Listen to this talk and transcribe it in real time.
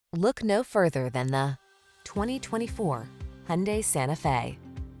Look no further than the 2024 Hyundai Santa Fe.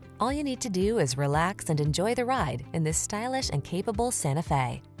 All you need to do is relax and enjoy the ride in this stylish and capable Santa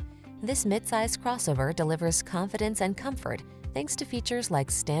Fe. This midsize crossover delivers confidence and comfort thanks to features like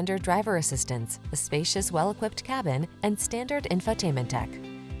standard driver assistance, a spacious, well-equipped cabin, and standard infotainment tech.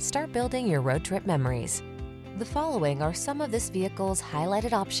 Start building your road trip memories. The following are some of this vehicle's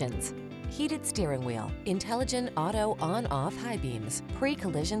highlighted options: heated steering wheel, intelligent auto on-off high beams,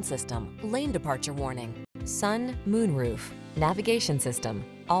 pre-collision system, lane departure warning, sun, moonroof, navigation system,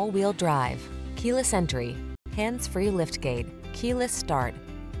 all-wheel drive, keyless entry, hands-free liftgate, keyless start.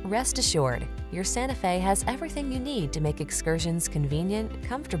 Rest assured, your Santa Fe has everything you need to make excursions convenient,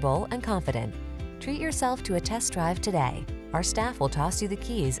 comfortable, and confident. Treat yourself to a test drive today. Our staff will toss you the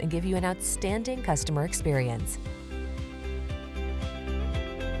keys and give you an outstanding customer experience.